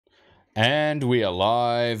And we are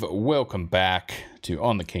live. Welcome back to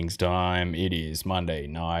On the King's Dime. It is Monday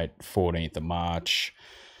night, 14th of March.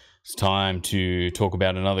 It's time to talk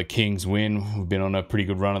about another Kings win. We've been on a pretty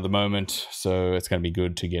good run at the moment, so it's going to be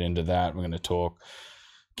good to get into that. We're going to talk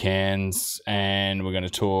Cairns, and we're going to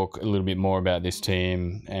talk a little bit more about this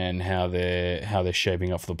team and how they're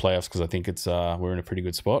shaping up for the playoffs, because I think it's we're in a pretty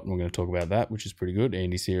good spot, and we're going to talk about that, which is pretty good.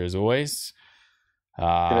 Andy's here as always.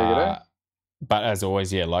 G'day. But as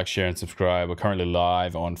always, yeah, like, share, and subscribe. We're currently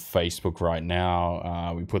live on Facebook right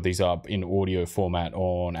now. We put these up in audio format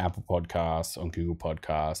on Apple Podcasts, on Google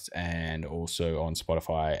Podcasts, and also on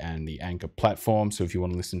Spotify and the Anchor platform. So if you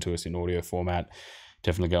want to listen to us in audio format,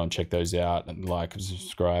 definitely go and check those out. And like,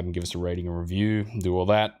 subscribe, and give us a rating and review. Do all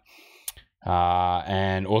that.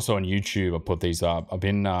 And also on YouTube, I put these up. I've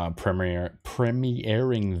been premiering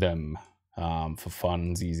them for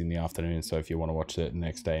funsies in the afternoon. So if you want to watch it the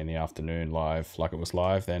next day in the afternoon live, like it was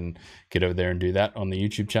live, then get over there and do that on the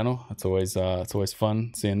YouTube channel. It's always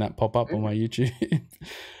fun seeing that pop up on my YouTube.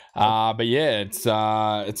 But yeah,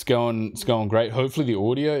 it's going great. Hopefully the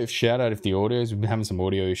audio, if the audios, we've been having some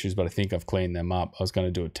audio issues, but I think I've cleaned them up. I was going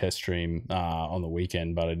to do a test stream on the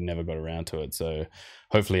weekend, but I never got around to it. So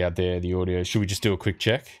hopefully out there, the audio, should we just do a quick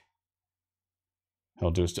check? I'll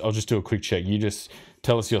just do a quick check. You just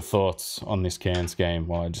tell us your thoughts on this Cairns game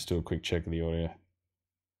while I just do a quick check of the audio.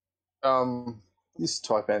 This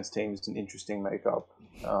Taipans team is an interesting makeup.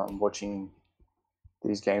 Watching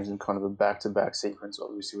these games in kind of a back-to-back sequence,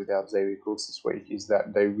 obviously without Xavier Cooks this week, is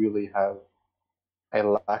that they really have a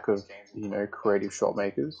lack of, creative shot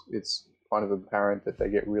makers. It's kind of apparent that they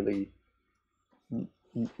get really...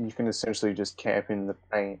 You can essentially just camp in the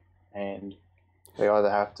paint, and they either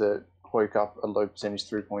have to hoik up a low percentage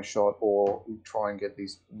three-point shot or try and get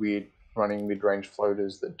these weird running mid-range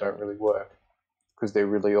floaters that don't really work because they're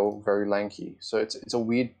really all very lanky. So it's a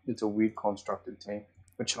weird constructed team.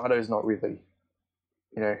 Machado is not really,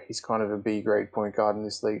 he's kind of a B-grade point guard in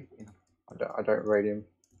this league. I don't rate him.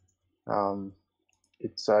 I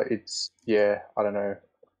don't know.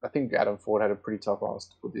 I think Adam Ford had a pretty tough ask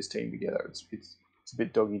to put this team together. It's a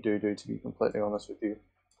bit doggy doo-doo, to be completely honest with you.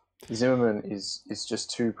 Zimmerman is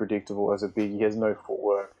just too predictable as a big. He has no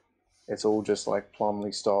footwork. It's all just like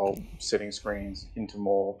Plumlee style, setting screens into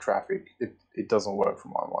more traffic. It doesn't work for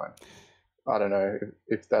my mind. I don't know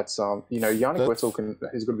if that's Yannick Wetzel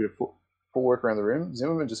has got a bit of footwork around the rim.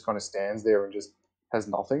 Zimmerman just kind of stands there and just has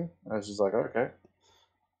nothing. And it's just like, okay.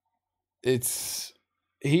 He's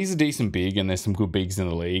a decent big, and there's some good bigs in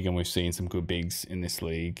the league, and we've seen some good bigs in this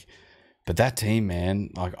league. But that team,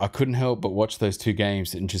 man, like, I couldn't help but watch those two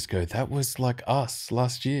games and just go, that was like us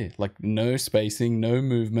last year. Like, no spacing, no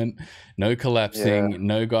movement, no collapsing,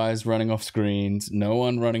 no guys running off screens, no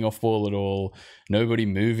one running off ball at all, nobody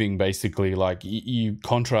moving, basically. Like, you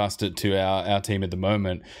contrast it to our team at the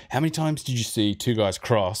moment. How many times did you see two guys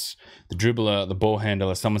cross, the dribbler, the ball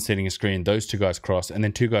handler, someone setting a screen, those two guys cross, and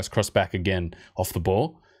then two guys cross back again off the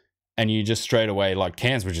ball? And you just straight away, like,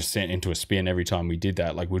 Cairns were just sent into a spin every time we did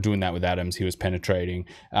that. Like, we're doing that with Adams. He was penetrating.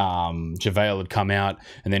 JaVale had come out,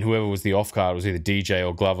 and then whoever was the off guard was either DJ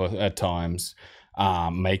or Glover at times.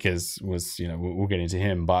 Makers was, we'll get into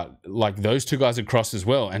him. But, like, those two guys had crossed as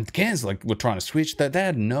well. And Cairns, like, were trying to switch. They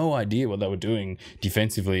had no idea what they were doing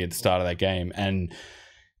defensively at the start of that game. And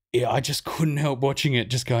yeah, I just couldn't help watching it,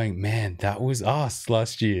 just going, man, that was us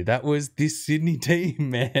last year. That was this Sydney team,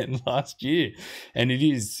 man, last year. And it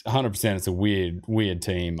is 100%, it's a weird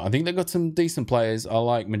team. I think they've got some decent players. I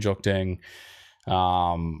like Majok.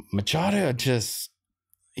 Machado,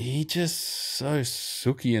 he just so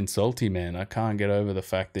sooky and salty, man. I can't get over the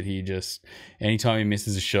fact that he just, anytime he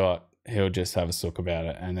misses a shot, he'll just have a sook about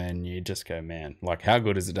it. And then you just go, man, like, how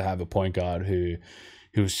good is it to have a point guard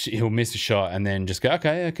he'll miss a shot and then just go,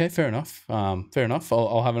 okay, fair enough.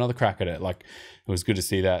 I'll have another crack at it. Like, it was good to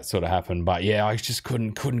see that sort of happen. But yeah, I just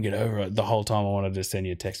couldn't get over it. The whole time I wanted to send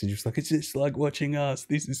you a text and just like, it's just like watching us.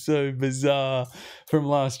 This is so bizarre from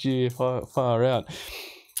last year, far out.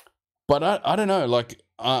 But I don't know. Like,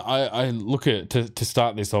 I look at to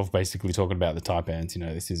start this off, basically talking about the Taipans.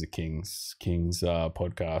 This is a Kings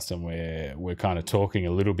podcast, and we're kind of talking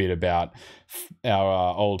a little bit about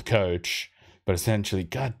our old coach. But essentially,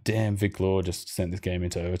 goddamn, Vic Law just sent this game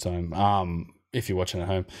into overtime. If you're watching at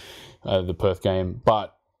home, the Perth game.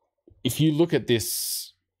 But if you look at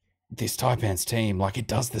this Taipans team, like, it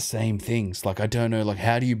does the same things. Like, I don't know, like,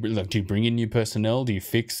 how do you bring in new personnel? Do you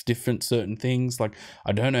fix different certain things? Like,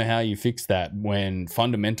 I don't know how you fix that when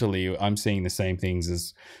fundamentally I'm seeing the same things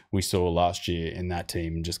as we saw last year in that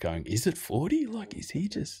team, and just going, is it 40? Like, is he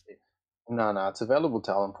just... No, it's available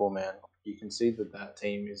talent pool, man. You can see that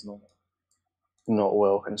team is not not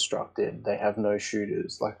well constructed. They have no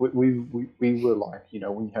shooters. Like we were like,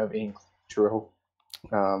 when you have Ian Terrell,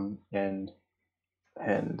 and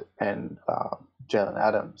Jalen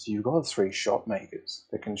Adams, you've got three shot makers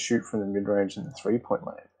that can shoot from the mid range and the 3-point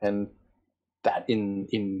line, and that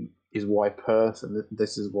in is why Perth, and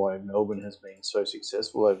this is why Melbourne has been so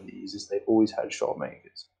successful over the years, is they've always had shot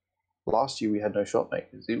makers. Last year we had no shot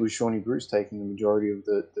makers. It was Shawnee Bruce taking the majority of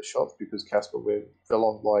the shots because Casper Webb fell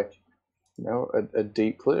off like a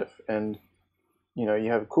deep cliff, and you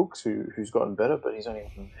have Cooks who's gotten better, but he's only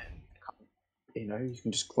one man. You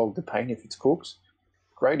can just clog the paint if it's Cooks.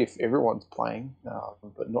 Great if everyone's playing,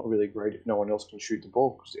 but not really great if no one else can shoot the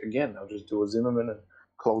ball. Because again, they'll just do a Zimmerman and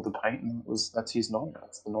clog the paint, and that's his night.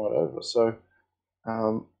 That's the night over. So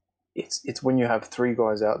it's when you have three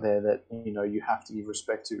guys out there that you have to give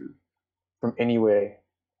respect to from anywhere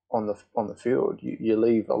on the field. You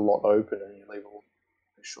leave a lot open, and you leave a lot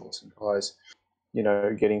of shorts and guys,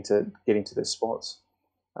 getting to their spots.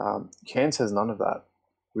 Cairns has none of that,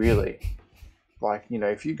 really. Like,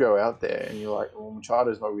 if you go out there and you're like, well,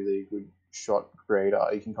 Machado's not really a good shot creator,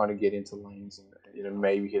 you can kind of get into lanes and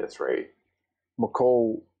maybe hit a three.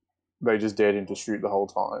 McCall, they just dared him to shoot the whole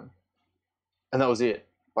time. And that was it.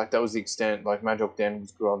 Like, that was the extent. Like, Majok Den was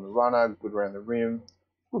good on the runner, good around the rim,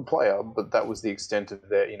 good player, but that was the extent of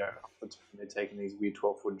their, they're taking these weird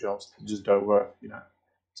 12-foot jumps that just don't work,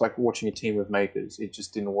 It's like watching a team of makers. It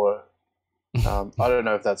just didn't work. I don't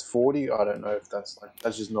know if that's 40. I don't know if that's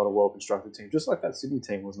just not a well-constructed team. Just like that Sydney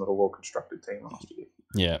team was not a well-constructed team last year.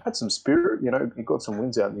 Yeah. Had some spirit, it got some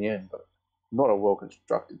wins out in the end, but not a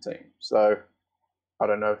well-constructed team. So I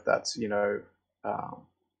don't know if that's, if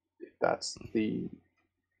that's the,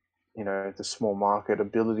 the small market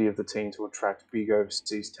ability of the team to attract big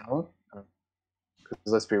overseas talent.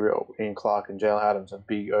 Because let's be real, Ian Clark and Jalen Adams are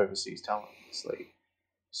big overseas talent in this league.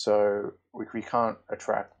 So we can't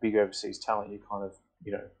attract big overseas talent. You're kind of,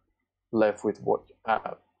 left with what you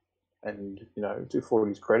have. And, to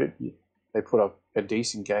 40's credit, they put up a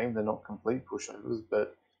decent game. They're not complete pushovers,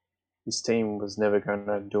 but this team was never going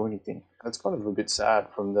to do anything. It's kind of a bit sad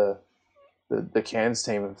from the Cairns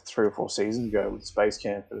team of 3 or 4 seasons ago with Space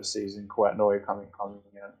Camp for the season, Kawat Noya coming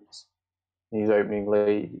out in his opening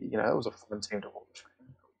league. It was a fun team to watch.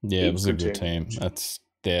 Yeah, it was a good team.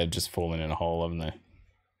 They're just falling in a hole, haven't they?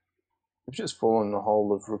 They've just fallen in the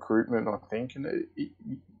hole of recruitment, I think, and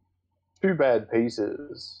 2 bad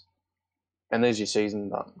pieces, and there's your season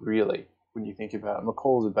done, really, when you think about it.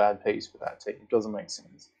 McCall's a bad piece for that team. It doesn't make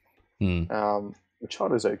sense.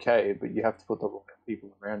 Machado's okay, but you have to put the right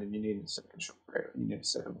people around him. You need a second shot creator. You need a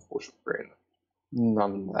second or 4 shot creator.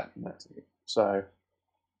 None of that in that team. So,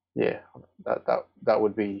 yeah, that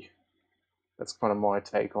would be... That's kind of my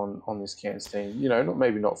take on this Cairns team.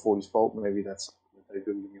 Maybe not 40's fault. Maybe that's they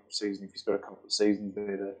build in your season. If he's got a couple of seasons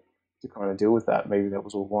there to kind of deal with that, maybe that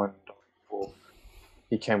was all one before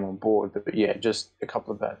he came on board. But yeah, just a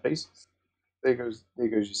couple of bad pieces. There goes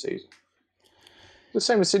your season. The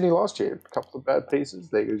same as Sydney last year. A couple of bad pieces.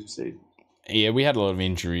 There goes your season. Yeah, we had a lot of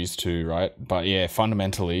injuries too, right? But yeah,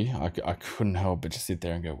 fundamentally, I couldn't help but just sit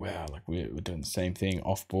there and go, wow, like we're doing the same thing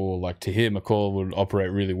off ball. Like to hear McCall would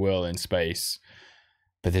operate really well in space,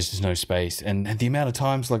 but there's just no space. And the amount of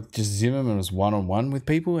times like just Zimmerman was one-on-one with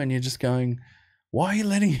people and you're just going, why are you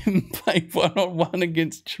letting him play one-on-one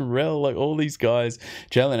against Terrell? Like all these guys,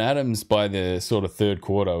 Jalen Adams by the sort of third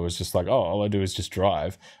quarter was just like, oh, all I do is just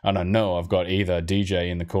drive. And I know I've got either DJ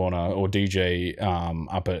in the corner or DJ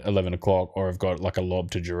up at 11 o'clock or I've got like a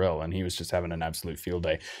lob to Jarrell, and he was just having an absolute field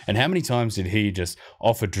day. And how many times did he just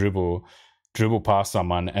off a dribble past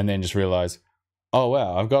someone and then just realize, oh,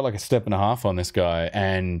 wow, I've got like a step and a half on this guy,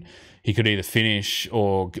 and he could either finish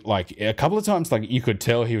or like a couple of times, like you could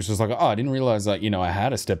tell he was just like, oh, I didn't realize that, I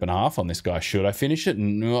had a step and a half on this guy. Should I finish it?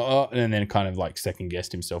 And then kind of like second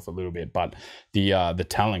guessed himself a little bit. But the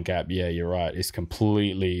talent gap, yeah, you're right, is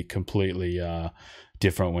completely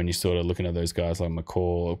different when you're sort of looking at those guys like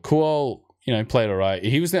McCall. Kual, played all right.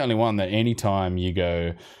 He was the only one that anytime you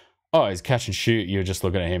go, oh, he's catch and shoot, you're just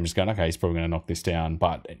looking at him just going, okay, he's probably going to knock this down.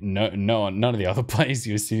 But none of the other players,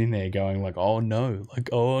 you were sitting there going like, oh no,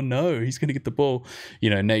 he's going to get the ball.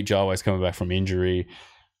 Nate Jarway's coming back from injury.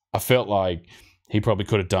 I felt like he probably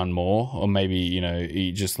could have done more, or maybe,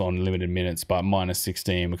 he just on limited minutes, but minus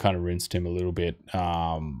 16, we kind of rinsed him a little bit.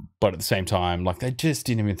 But at the same time, like they just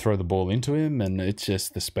didn't even throw the ball into him, and it's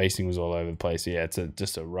just the spacing was all over the place. Yeah, it's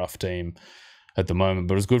just a rough team at the moment,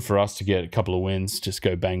 but it was good for us to get a couple of wins, just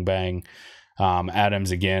go bang bang. Adams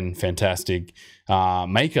again, fantastic.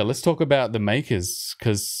 Maker, let's talk about the makers,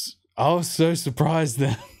 because I was so surprised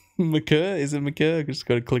that McCurr, is it McCurr? Just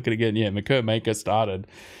got to click it again. Yeah, McCurr Maker started.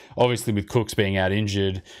 Obviously, with Cooks being out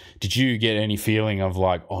injured, did you get any feeling of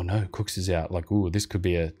like, oh no, Cooks is out? Like, ooh, this could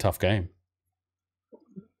be a tough game.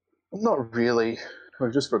 Not really.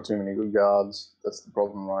 We've just got too many good guards. That's the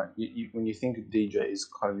problem, right? When you think of DJ is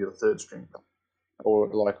kind of your third string, or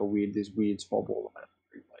like this weird small ball man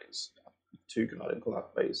who plays two guard and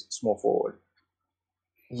Clark plays small forward.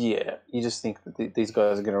 Yeah, you just think that these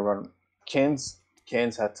guys are going to run. Cairns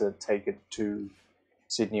had to take it to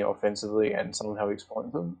Sydney offensively and somehow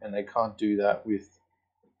exploit them, and they can't do that with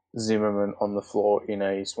Zimmerman on the floor in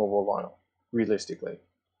a small ball lineup. Realistically,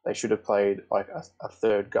 they should have played like a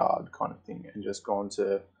third guard kind of thing and just gone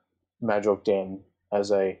to Majok Den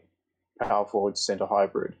as a power forward center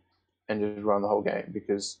hybrid and just run the whole game,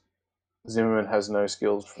 because Zimmerman has no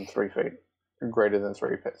skills from 3 feet, greater than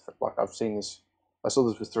 3 feet. Like I saw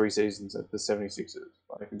this for 3 seasons at the 76ers.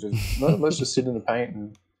 Like let's just sit in the paint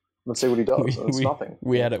and let's see what he does. It's nothing.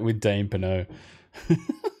 We had it with Dane Pinot.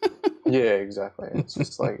 Yeah, exactly. It's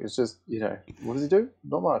just what does he do?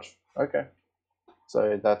 Not much. Okay.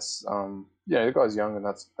 So that's the guy's young and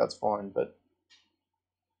that's fine, but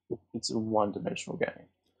it's a one-dimensional game.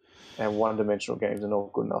 And one-dimensional games are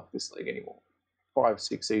not good enough this league anymore.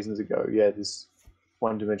 5-6 seasons ago, this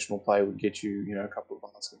one-dimensional play would get you, a couple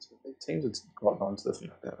of baskets. But the teams have gotten onto the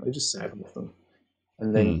fact that they just save off them.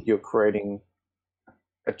 And then you're creating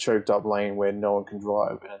a choked-up lane where no one can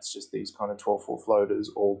drive, and it's just these kind of 12-foot floaters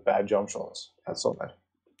or bad jump shots outside.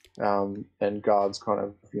 And guards kind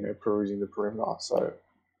of, perusing the perimeter. So,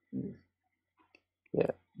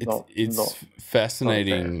 yeah. It's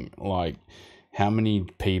fascinating, like, how many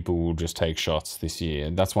people will just take shots this year.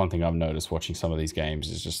 And that's one thing I've noticed watching some of these games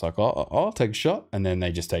is just like, oh, I'll take a shot. And then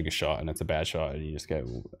they just take a shot and it's a bad shot. And you just go,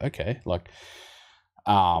 well, okay. Like,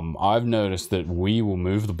 I've noticed that we will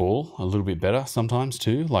move the ball a little bit better sometimes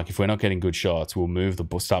too. Like if we're not getting good shots, we'll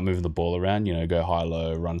start moving the ball around, go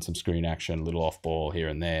high-low, run some screen action, a little off ball here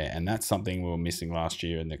and there. And that's something we were missing last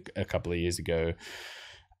year and a couple of years ago.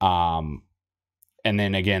 And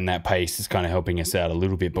then again, that pace is kind of helping us out a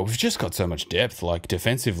little bit, but we've just got so much depth, like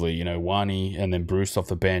defensively, Wani and then Bruce off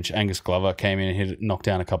the bench. Angus Glover came in and knocked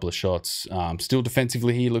down a couple of shots. Still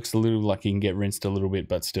defensively, he looks a little like he can get rinsed a little bit,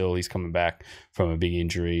 but still he's coming back from a big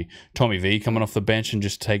injury. Tommy V coming off the bench and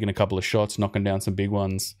just taking a couple of shots, knocking down some big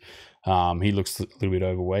ones. He looks a little bit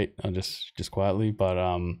overweight, just quietly,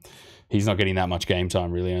 but he's not getting that much game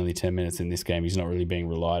time, really, only 10 minutes in this game. He's not really being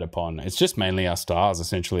relied upon. It's just mainly our stars,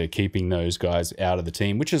 essentially, are keeping those guys out of the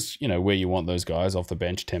team, which is, where you want those guys off the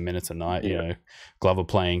bench 10 minutes a night. Yeah. Glover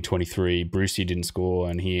playing 23. Brucey didn't score,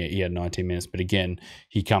 and he had 19 minutes. But again,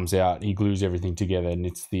 he comes out, he glues everything together, and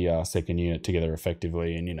it's the second unit together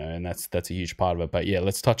effectively, and that's a huge part of it. But, yeah,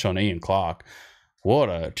 let's touch on Ian Clark. What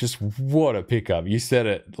a pickup. You said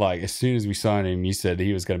it, like, as soon as we signed him, you said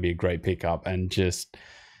he was going to be a great pickup, and just...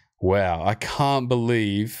 wow, I can't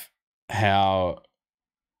believe how,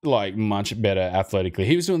 like, much better athletically.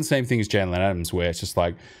 He was doing the same thing as Jalen Adams, where it's just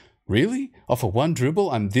like, really? Off of one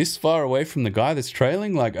dribble, I'm this far away from the guy that's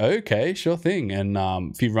trailing? Like, okay, sure thing. And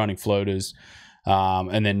a few running floaters,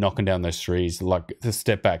 and then knocking down those threes, like the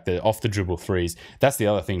step back, the off the dribble threes. That's the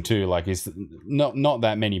other thing too. Like, is not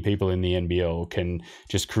that many people in the NBL can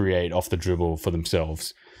just create off the dribble for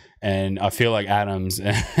themselves. And I feel like Adams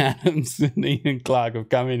and Ian Clark have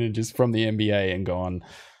come in and just from the NBA and gone,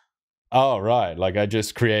 oh, right, like I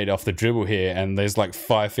just create off the dribble here and there's like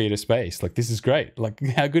 5 feet of space. Like, this is great. Like,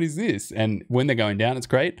 how good is this? And when they're going down, it's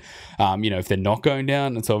great. If they're not going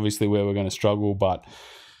down, it's obviously where we're going to struggle. But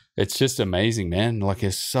it's just amazing, man. Like,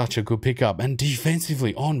 it's such a good pickup. And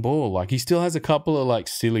defensively on ball, like, he still has a couple of like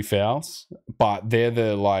silly fouls, but they're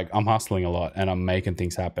the like, I'm hustling a lot and I'm making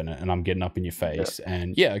things happen and I'm getting up in your face. Yeah.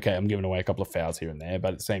 And yeah, okay, I'm giving away a couple of fouls here and there,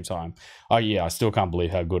 but at the same time, I still can't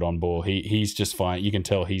believe how good on ball he's just fine. You can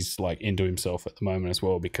tell he's like into himself at the moment as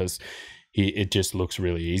well, because it just looks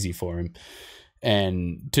really easy for him.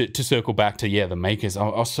 And to circle back to the makers, I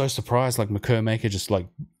was so surprised, like McCurr Maker just like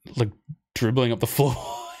dribbling up the floor.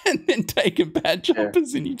 And then taking bad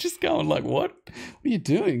jumpers, and you're just going like, "What are you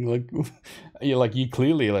doing?" Like, you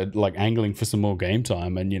clearly are like angling for some more game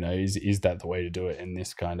time, and is that the way to do it in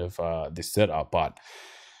this kind of this setup? But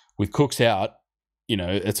with Cooks out,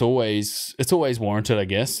 it's always warranted, I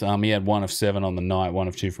guess. He had 1 of 7 on the night, 1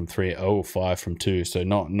 of 2 from 3, 0 of 5 from 2, so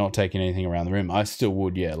not taking anything around the rim. I still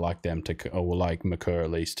would, like them to, or like McCurr at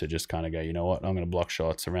least, to just kind of go, you know what, I'm going to block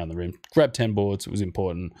shots around the rim, grab 10 boards. It was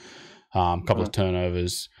important. Couple of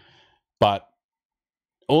turnovers, but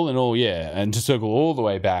all in all, yeah, and to circle all the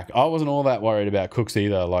way back, I wasn't all that worried about Cooks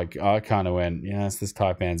either. Like, I kind of went, yeah, it's this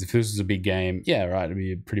Taipans. If this was a big game, yeah, right, I'd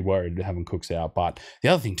be pretty worried having Cooks out. But the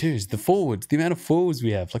other thing, too, is the forwards, the amount of forwards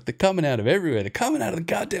we have. Like, they're coming out of everywhere. They're coming out of the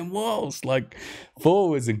goddamn walls. Like,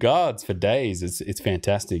 forwards and guards for days. It's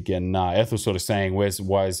fantastic. And Ethel's sort of saying, why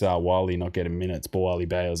is Wiley not getting minutes? But Wiley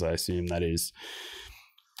Bales, I assume that is.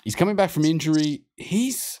 He's coming back from injury.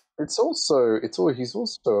 He's also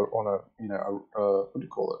on what do you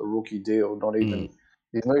call it, a rookie deal.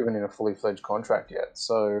 He's not even in a fully fledged contract yet.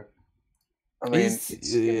 So I mean, it's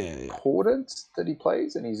important that he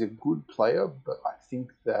plays, and he's a good player. But I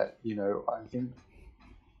think that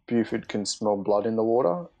Buford can smell blood in the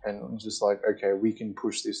water, and just like, okay, we can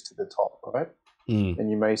push this to the top, right? And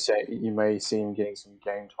you may see him getting some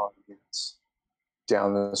game time minutes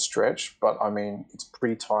down the stretch, but I mean, it's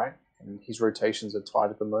pretty tight, and his rotations are tight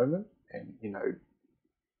at the moment. And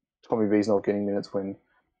Tommy B's not getting minutes when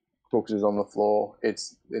Brooks is on the floor.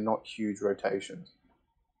 They're not huge rotations.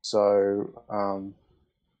 So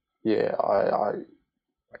I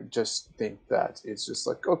just think that it's just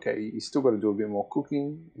like, okay, he's still got to do a bit more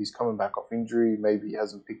cooking. He's coming back off injury. Maybe he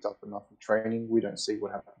hasn't picked up enough in training. We don't see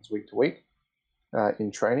what happens week to week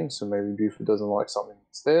in training, so maybe Buford doesn't like something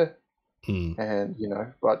that's there. And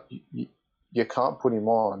but you can't put him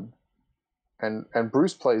on, and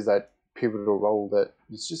Bruce plays that pivotal role that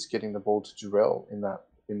it's just getting the ball to Jarrell in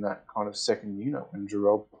that kind of second unit. When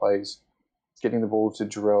Jarrell plays, it's getting the ball to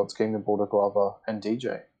Jarrell, it's getting the ball to Glover and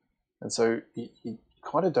DJ, and so you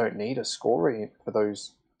kind of don't need a scorer for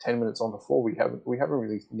those 10 minutes on the floor. We haven't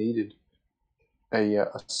really needed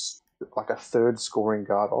a third scoring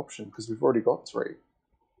guard option because we've already got three.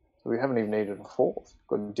 So we haven't even needed a fourth. You've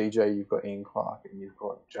got DJ, you've got Ian Clark, and you've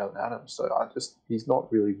got Jalen Adams. So he's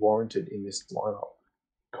not really warranted in this lineup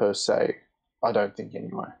per se. I don't think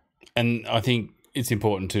anyway. And I think it's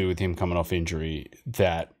important too with him coming off injury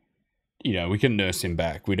that we can nurse him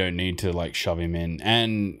back. We don't need to like shove him in.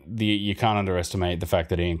 And you can't underestimate the fact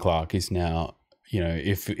that Ian Clark is now.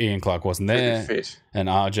 If Ian Clark wasn't there and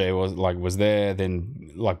RJ was there,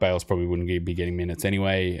 then like Bales probably wouldn't be getting minutes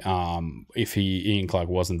anyway. If Ian Clark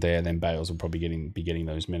wasn't there, then Bales would probably be getting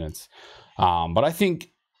those minutes. But I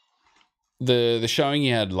think the showing he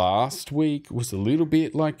had last week was a little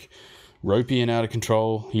bit like ropey and out of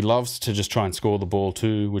control. He loves to just try and score the ball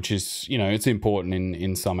too, which is it's important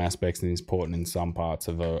in some aspects and it's important in some parts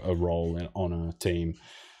of a role on a team.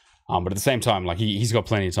 But at the same time, like he's got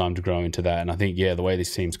plenty of time to grow into that, and I think the way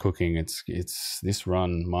this team's cooking, it's this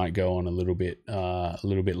run might go on a little bit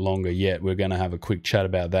longer yet. We're going to have a quick chat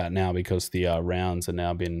about that now because the rounds are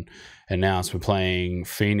now been announced. We're playing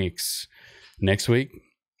Phoenix next week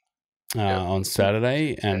on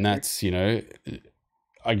Saturday, and that's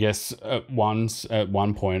I guess at one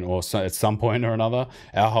point or at some point or another,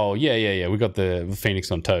 our whole we got the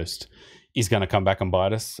Phoenix on toast is going to come back and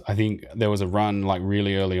bite us. I think there was a run like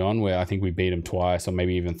really early on where I think we beat them twice or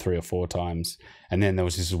maybe even 3 or 4 times. And then there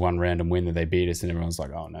was just one random win that they beat us and everyone's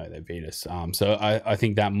like, oh no, they beat us. So I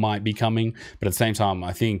think that might be coming. But at the same time,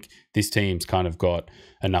 I think this team's kind of got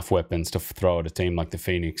enough weapons to throw at a team like the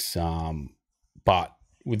Phoenix. But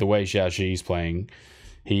with the way Xiaoxi's playing,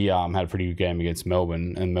 he had a pretty good game against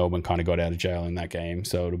Melbourne, and Melbourne kind of got out of jail in that game.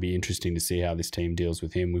 So it'll be interesting to see how this team deals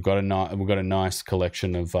with him. We've got a nice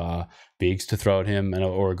collection of bigs to throw at him,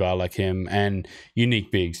 or a guy like him, and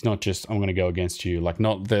unique bigs. Not just I'm going to go against you, like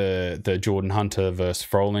not the Jordan Hunter versus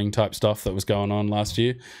Froling type stuff that was going on last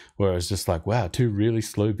year, where it was just like, wow, 2 really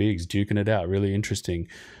slow bigs duking it out, really interesting.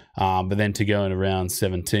 But then to go in around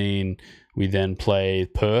 17. We then play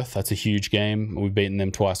Perth. That's a huge game. We've beaten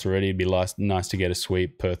them twice already. It'd be nice to get a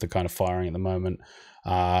sweep. Perth are kind of firing at the moment.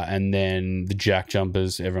 And then the Jack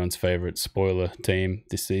Jumpers, everyone's favourite spoiler team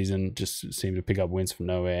this season, just seem to pick up wins from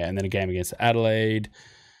nowhere. And then a game against Adelaide,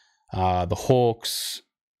 the Hawks,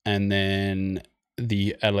 and then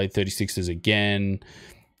the Adelaide 36ers again,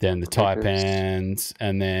 then the Taipans,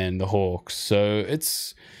 and then the Hawks. So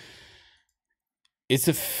it's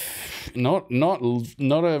not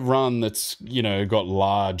a run that's got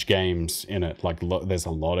large games in it. Like there's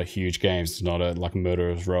a lot of huge games. It's not a like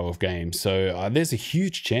murderer's row of games. So there's a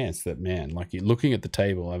huge chance that you're looking at the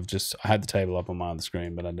table. I had the table up on my other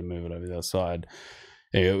screen, but I had to move it over the other side.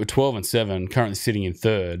 We're 12-7, currently sitting in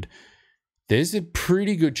 3rd. There's a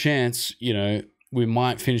pretty good chance we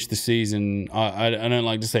might finish the season. I don't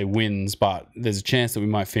like to say wins, but there's a chance that we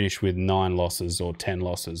might finish with 9 losses or 10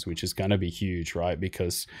 losses, which is going to be huge, right?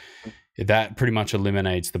 Because that pretty much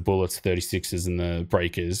eliminates the Bullets, 36ers, and the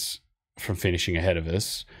Breakers from finishing ahead of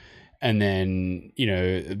us. And then,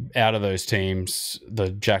 out of those teams, the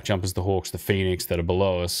Jack Jumpers, the Hawks, the Phoenix that are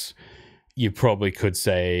below us, you probably could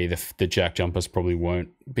say the Jack Jumpers probably won't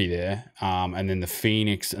be there. And then the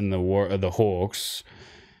Phoenix and the Hawks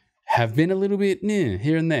have been a little bit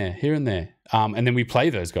here and there. And then we play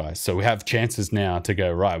those guys. So we have chances now to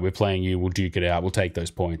go, right, we're playing you, we'll duke it out, we'll take those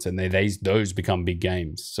points. And those become big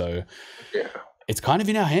games. So it's kind of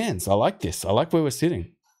in our hands. I like this. I like where we're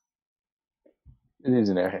sitting. It is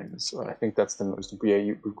in our hands. I think that's the most.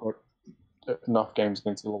 We've got enough games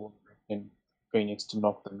against Illinois and Phoenix to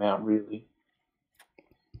knock them out, really.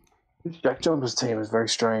 This Jack Jumpers team is very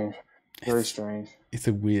strange. Very strange. It's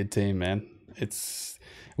a weird team, man.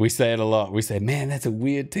 We say it a lot. We say, man, that's a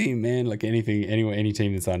weird team, man. Like any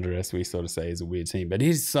team that's under us, we sort of say is a weird team. But it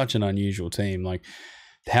is such an unusual team. Like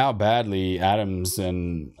how badly Adams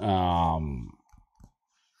and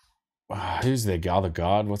who's their other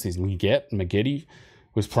guard? What's his Maggette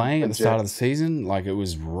was playing at the start of the season. Like it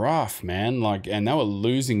was rough, man. Like, and they were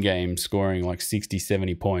losing games, scoring like 60,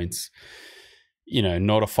 70 points. You know,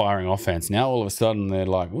 not a firing offense. Now all of a sudden they're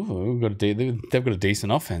like, "Ooh, they've got a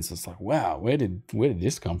decent offense." It's like, wow, where did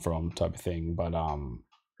this come from? Type of thing. But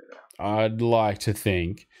I'd like to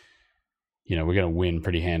think, you know, we're going to win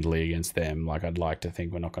pretty handily against them. Like I'd like to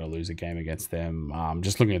think we're not going to lose a game against them.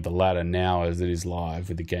 Just looking at the ladder now as it is live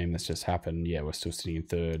with the game that's just happened. Yeah, we're still sitting in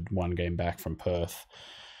third, one game back from Perth.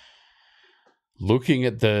 Looking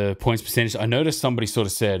at the points percentage, I noticed somebody sort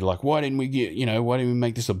of said, like, why didn't we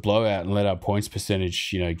make this a blowout and let our points percentage,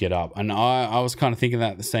 you know, get up? And I was kind of thinking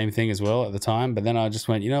that the same thing as well at the time. But then I just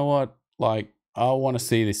went, you know what? Like, I want to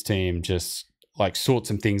see this team just like sort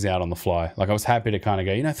some things out on the fly. Like I was happy to kind of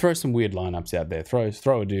go, you know, throw some weird lineups out there,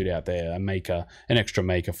 throw a dude out there, an extra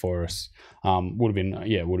maker for us. Would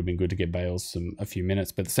have been good to get Bales a few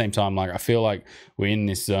minutes. But at the same time, like I feel like we're in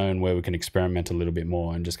this zone where we can experiment a little bit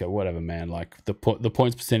more and just go, whatever, man. Like the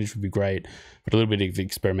points percentage would be great, but a little bit of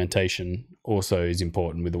experimentation also is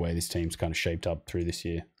important with the way this team's kind of shaped up through this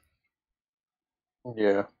year.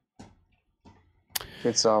 Yeah,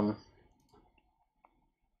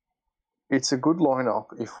 it's a good lineup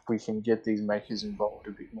if we can get these makers involved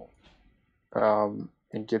a bit more,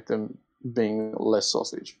 and get them being less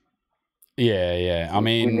sausage. Yeah. I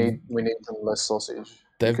mean, we need them less sausage.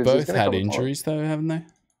 They've both had injuries though, haven't they?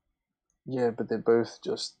 Yeah, but they're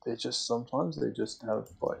just sometimes they just have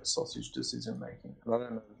like sausage decision making. And I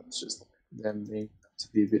don't know if that's just them being to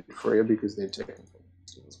be a bit freer because they're technical,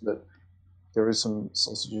 but there is some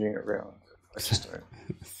sausaging around. I just don't.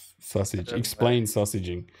 Sausage. Explain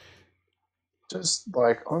sausaging. Just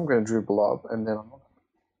like I'm going to dribble up and then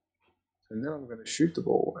I'm going to shoot the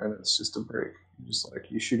ball and it's just a brick. Just like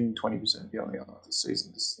you're shooting 20% beyond the arc this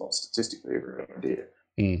season. This is not statistically a very good idea.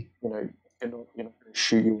 You know, you're not going to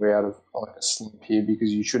shoot your way out of like a slump here because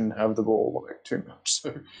you shouldn't have the ball like too much.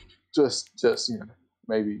 So just you know,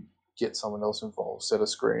 maybe get someone else involved, set a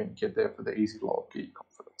screen, get there for the easy lob, get your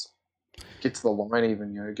confidence, get to the line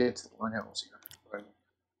even. You know, get to the line house.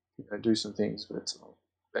 You know, do some things, but.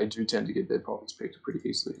 They do tend to get their pockets picked pretty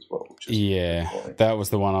easily as well. That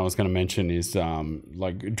was the one I was going to mention is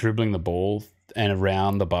like dribbling the ball and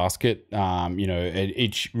around the basket. You know,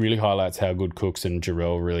 it really highlights how good Cooks and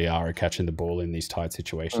Jarrell really are at catching the ball in these tight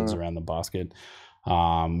situations around the basket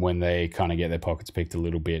when they kind of get their pockets picked a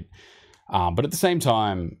little bit. But at the same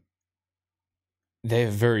time, they're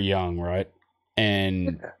very young, right?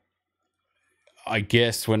 And I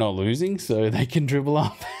guess we're not losing, so they can dribble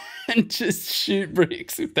up. And just shoot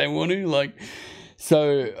bricks if they want to, like.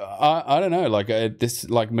 So I don't know, like this,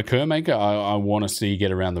 like McCurmaker, I want to see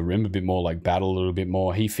get around the rim a bit more, like battle a little bit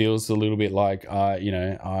more. He feels a little bit like, you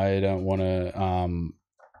know, I don't want to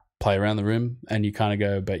play around the rim, and you kind of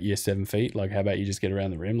go, but you're 7 feet. Like, how about you just get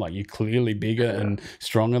around the rim? Like, you're clearly bigger and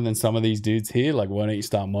stronger than some of these dudes here. Like, why don't you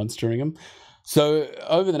start monstering them? So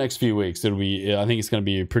over the next few weeks, I think it's going to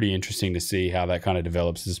be pretty interesting to see how that kind of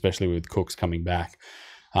develops, especially with Cooks coming back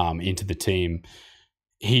into the team.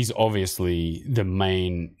 He's obviously the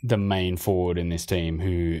main forward in this team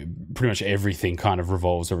who pretty much everything kind of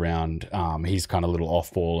revolves around his kind of little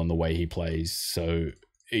off ball and the way he plays. So,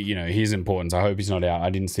 you know, his importance. I hope he's not out. I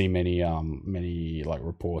didn't see many like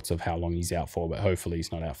reports of how long he's out for, but hopefully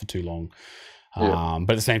he's not out for too long.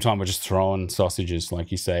 But at the same time, we're just throwing sausages, like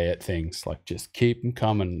you say, at things. Like, just keep them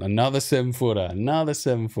coming. Another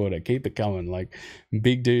 7-footer, keep it coming. Like,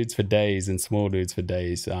 big dudes for days and small dudes for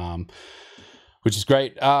days, which is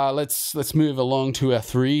great. Let's move along to our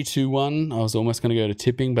 3-2-1. I was almost going to go to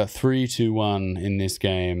tipping, but 3-2-1 in this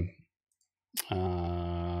game.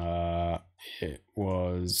 It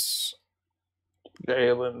was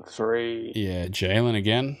Jalen 3. Yeah, Jalen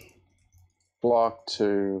again. Block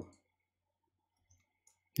 2.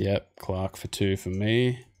 Yep, Clark for 2 for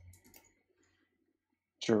me.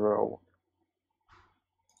 Jarrell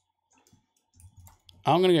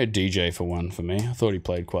I'm going to go DJ for 1 for me. I thought he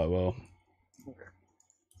played quite well.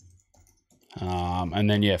 And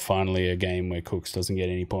then, yeah, finally a game where Cooks doesn't get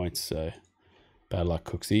any points. So, bad luck,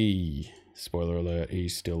 Cooksy. Spoiler alert,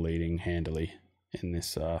 he's still leading handily in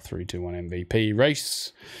this 3-2-1 MVP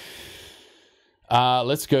race.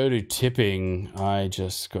 Let's go to tipping. I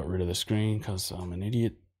just got rid of the screen because I'm an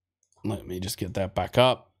idiot. Let me just get that back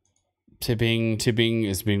up. Tipping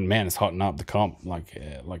has been, man, it's hotting up the comp.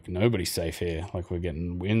 Like nobody's safe here. Like, we're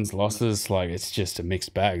getting wins, losses. Like, it's just a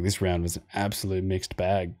mixed bag. This round was an absolute mixed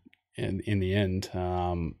bag in the end.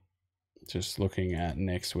 Just looking at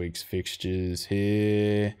next week's fixtures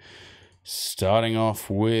here. Starting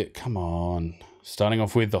off with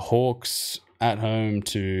the Hawks at home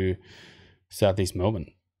to Southeast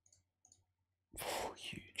Melbourne. Oh,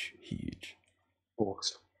 huge.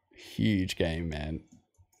 Hawks. Huge game, man.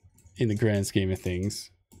 In the grand scheme of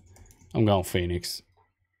things, I'm going Phoenix.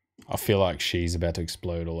 I feel like she's about to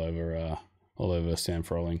explode all over Sam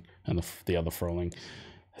Froling and the other Froling.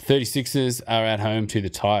 36ers are at home to the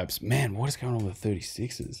Types. Man, what is going on with the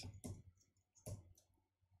 36ers?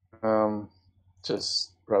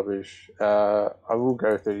 Just rubbish. I will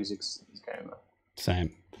go 36 this game though.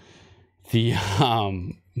 Same. The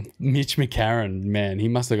Mitch McCarron, man, he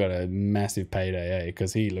must have got a massive payday,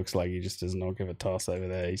 because he looks like he just does not give a toss over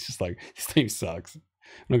there. He's just like, this team sucks. I'm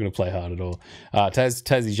not going to play hard at all.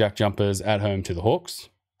 Tassie Jack Jumpers at home to the Hawks.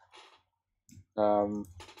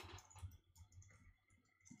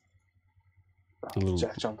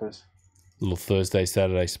 Jack Jumpers. Little Thursday,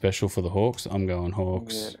 Saturday special for the Hawks. I'm going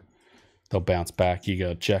Hawks. Yeah. They'll bounce back. You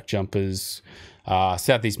got Jack Jumpers.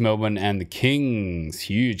 Southeast Melbourne and the Kings.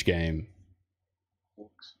 Huge game.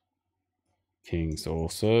 Kings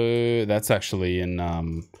also. That's actually in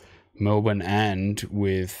Melbourne and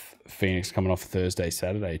with Phoenix coming off Thursday,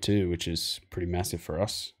 Saturday too, which is pretty massive for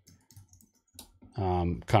us.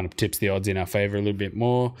 Kind of tips the odds in our favour a little bit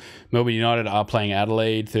more. Melbourne United are playing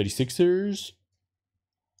Adelaide 36ers.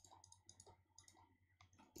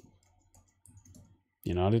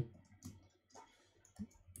 United.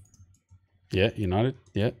 Yeah, United.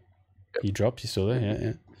 Yeah. You dropped. You still there? Yeah,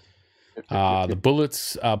 yeah. The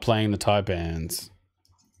Bullets are playing the Taipans.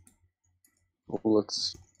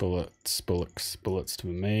 Bullets to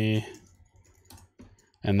me.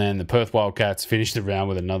 And then the Perth Wildcats finished the round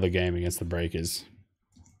with another game against the Breakers.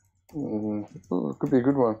 Could be a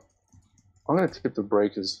good one. I'm going to tip the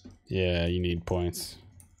Breakers. Yeah, you need points.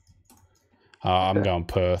 I'm going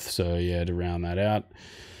Perth, so yeah, to round that out.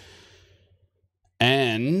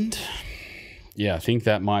 And yeah, I think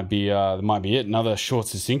that might be it. Another short,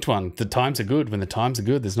 succinct one. The times are good. When the times are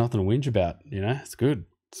good, there's nothing to whinge about. You know, it's good.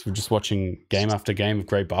 So we're just watching game after game of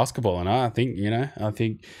great basketball, and I think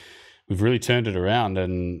we've really turned it around.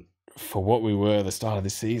 And for what we were at the start of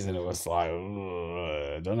this season, it was like,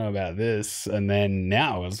 I don't know about this. And then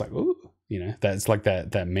now it's like, ooh, that's like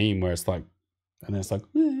that meme where it's like, and then it's like,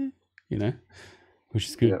 which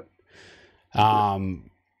is good. Yeah.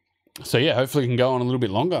 So yeah, hopefully we can go on a little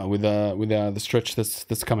bit longer with the stretch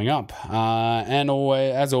that's coming up. And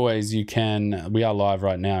as always, we are live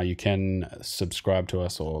right now. You can subscribe to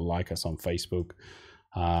us or like us on Facebook.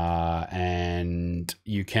 And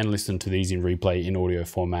you can listen to these in replay in audio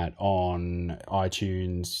format on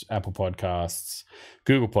iTunes, Apple Podcasts,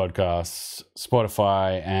 Google Podcasts,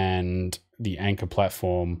 Spotify, and the Anchor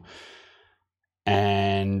platform.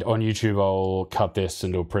 And on YouTube, I'll cut this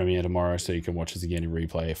and do a premiere tomorrow, so you can watch us again in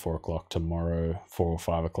replay at 4 o'clock tomorrow, 4 or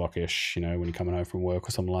 5 o'clock-ish, when you're coming home from work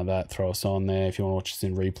or something like that. Throw us on there if you want to watch us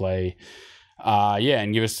in replay.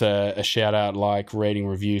 And give us a shout-out, like, rating,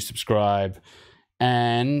 review, subscribe.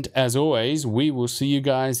 And as always, we will see you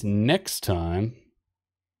guys next time.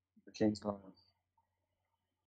 The King's Island.